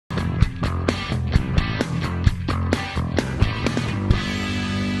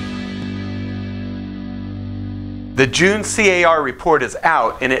The June C.A.R. report is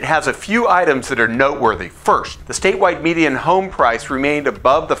out, and it has a few items that are noteworthy. First, the statewide median home price remained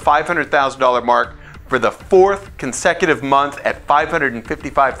above the $500,000 mark for the fourth consecutive month at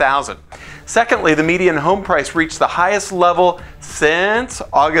 $555,000. Secondly, the median home price reached the highest level since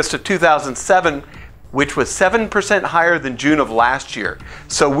August of 2007, which was 7% higher than June of last year.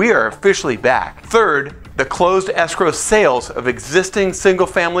 So we are officially back. Third, the closed escrow sales of existing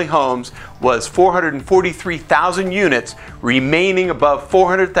single-family homes was 443,000 units, remaining above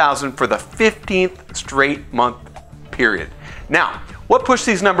 400,000 for the 15th straight month period. Now, what pushed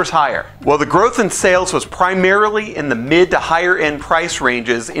these numbers higher? Well, the growth in sales was primarily in the mid to higher end price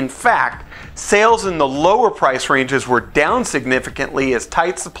ranges. In fact, sales in the lower price ranges were down significantly as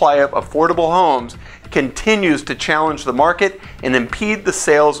tight supply of affordable homes continues to challenge the market and impede the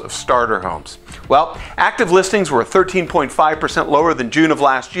sales of starter homes. Well, active listings were 13.5% lower than June of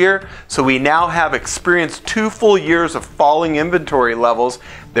last year, so we now have experienced 2 full years of falling inventory levels.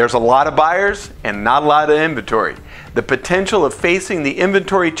 There's a lot of buyers and not a lot of inventory. The potential of facing the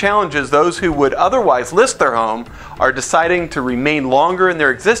inventory challenges those who would otherwise list their home are deciding to remain longer in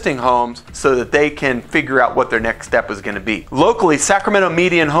their existing homes so that they can figure out what their next step is going to be. Locally, Sacramento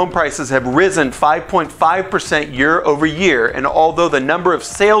median home prices have risen 5.5% year over year, and although the number of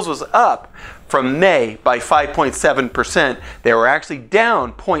sales was up from May by 5.7%, they were actually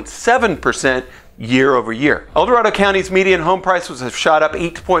down 0.7% year over year. El Dorado County's median home prices have shot up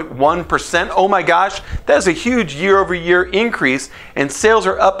 8.1%. Oh my gosh, that is a huge year over year increase, and sales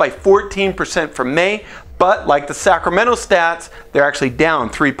are up by 14% from May, but like the Sacramento stats, they're actually down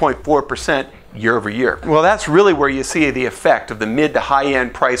 3.4% year over year. Well, that's really where you see the effect of the mid to high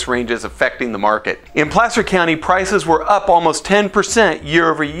end price ranges affecting the market. In Placer County, prices were up almost 10% year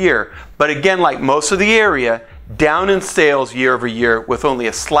over year, but again, like most of the area, down in sales year over year with only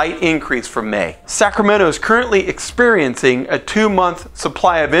a slight increase from May. Sacramento is currently experiencing a 2-month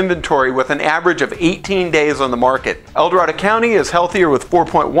supply of inventory with an average of 18 days on the market. El Dorado County is healthier with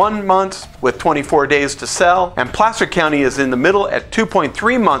 4.1 months with 24 days to sell, and Placer County is in the middle at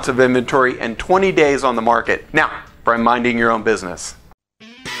 2.3 months of inventory and 20 days on the market. Now, for minding your own business.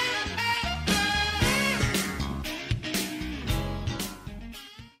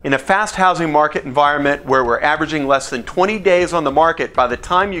 In a fast housing market environment where we're averaging less than 20 days on the market, by the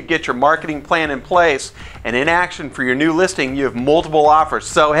time you get your marketing plan in place and in action for your new listing, you have multiple offers.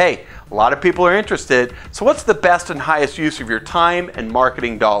 So hey, a lot of people are interested. So what's the best and highest use of your time and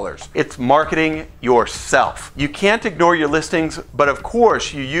marketing dollars? It's marketing yourself. You can't ignore your listings, but of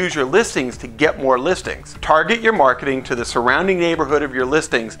course you use your listings to get more listings. Target your marketing to the surrounding neighborhood of your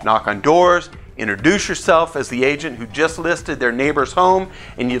listings. Knock on doors. Introduce yourself as the agent who just listed their neighbor's home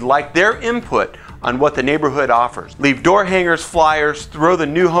and you'd like their input on what the neighborhood offers. Leave door hangers, flyers, throw the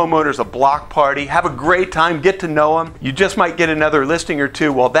new homeowners a block party, have a great time, get to know them. You just might get another listing or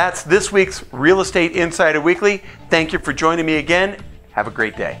two. Well, that's this week's Real Estate Insider Weekly. Thank you for joining me again. Have a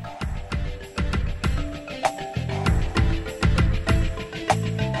great day.